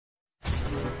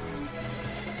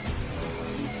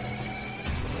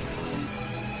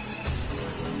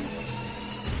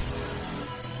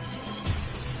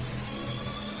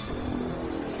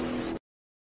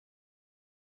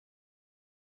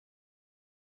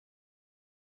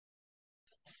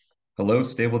Hello,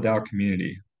 Stable DAO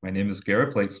community. My name is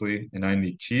Garrett Blakesley, and I'm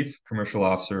the Chief Commercial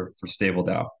Officer for Stable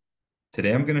DAO.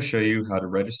 Today, I'm going to show you how to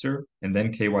register and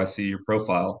then KYC your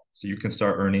profile so you can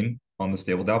start earning on the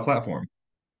Stable DAO platform.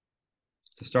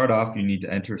 To start off, you need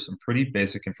to enter some pretty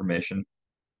basic information,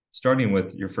 starting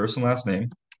with your first and last name,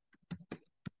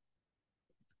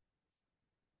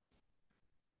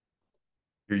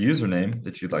 your username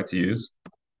that you'd like to use,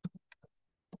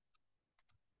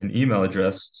 an email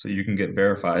address so you can get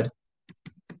verified.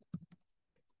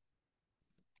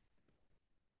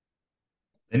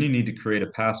 Then you need to create a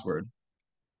password.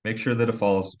 Make sure that it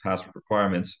follows the password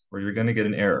requirements or you're going to get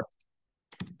an error.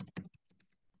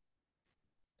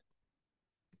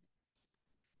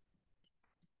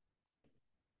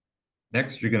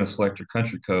 Next, you're going to select your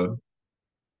country code.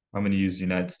 I'm going to use the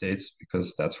United States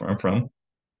because that's where I'm from,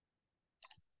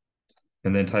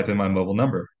 and then type in my mobile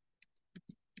number.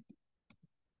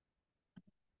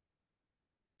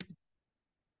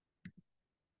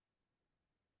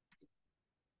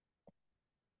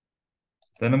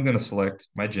 Then I'm going to select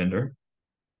my gender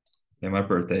and my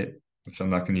birth date, which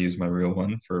I'm not going to use my real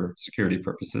one for security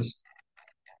purposes.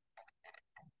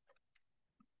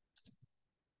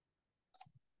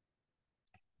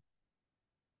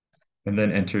 And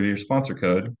then enter your sponsor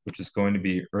code, which is going to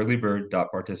be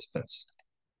earlybird.participants.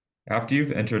 After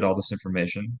you've entered all this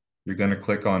information, you're going to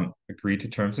click on Agree to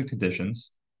Terms and Conditions,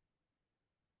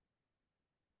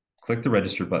 click the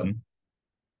Register button,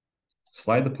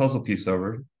 slide the puzzle piece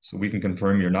over so we can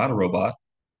confirm you're not a robot,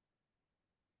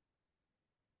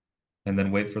 and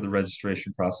then wait for the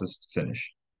registration process to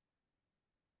finish.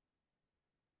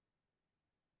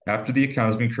 After the account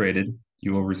has been created,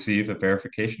 you will receive a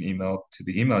verification email to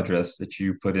the email address that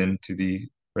you put into the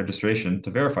registration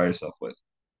to verify yourself with.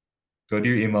 Go to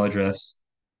your email address,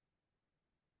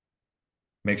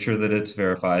 make sure that it's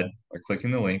verified by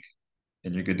clicking the link,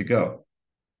 and you're good to go.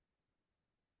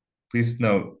 Please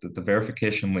note that the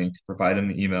verification link provided in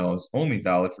the email is only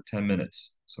valid for 10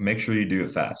 minutes, so make sure you do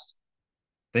it fast.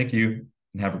 Thank you,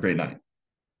 and have a great night.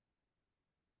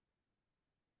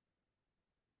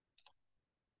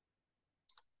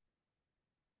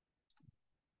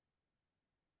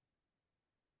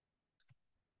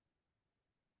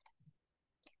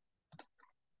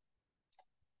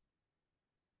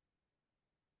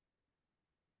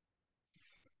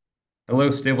 Hello,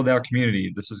 Stable DAO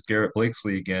community. This is Garrett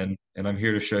Blakesley again, and I'm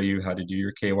here to show you how to do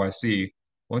your KYC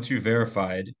once you've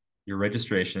verified your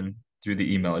registration through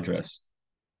the email address.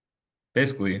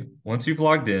 Basically, once you've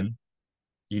logged in,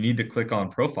 you need to click on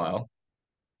Profile,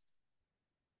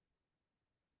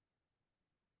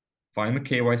 find the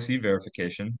KYC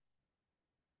verification,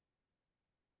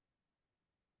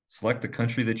 select the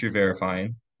country that you're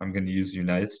verifying. I'm going to use the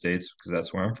United States because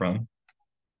that's where I'm from.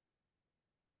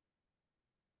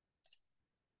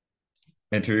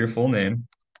 Enter your full name.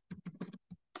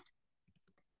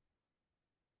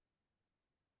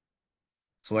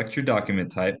 Select your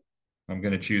document type. I'm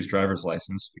going to choose driver's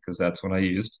license because that's what I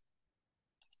used.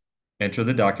 Enter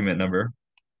the document number.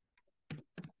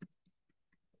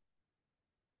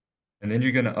 And then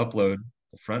you're going to upload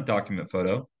the front document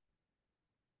photo,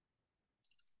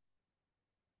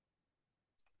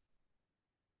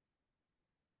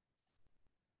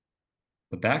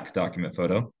 the back document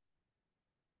photo,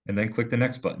 and then click the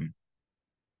next button.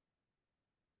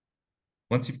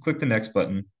 Once you've clicked the next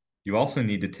button, you also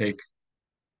need to take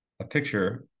a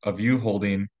picture of you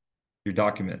holding your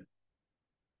document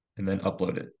and then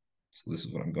upload it. So this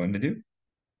is what I'm going to do.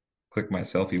 Click my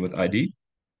selfie with ID,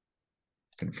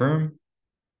 confirm,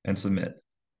 and submit.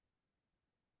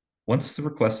 Once the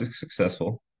request is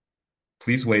successful,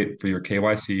 please wait for your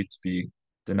KYC to be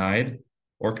denied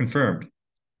or confirmed.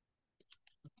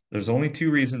 There's only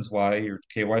two reasons why your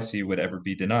KYC would ever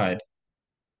be denied,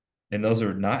 and those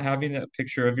are not having a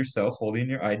picture of yourself holding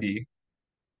your ID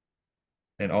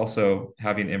and also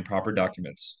having improper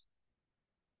documents.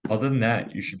 Other than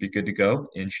that, you should be good to go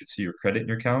and should see your credit in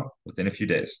your account within a few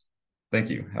days. Thank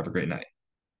you. Have a great night.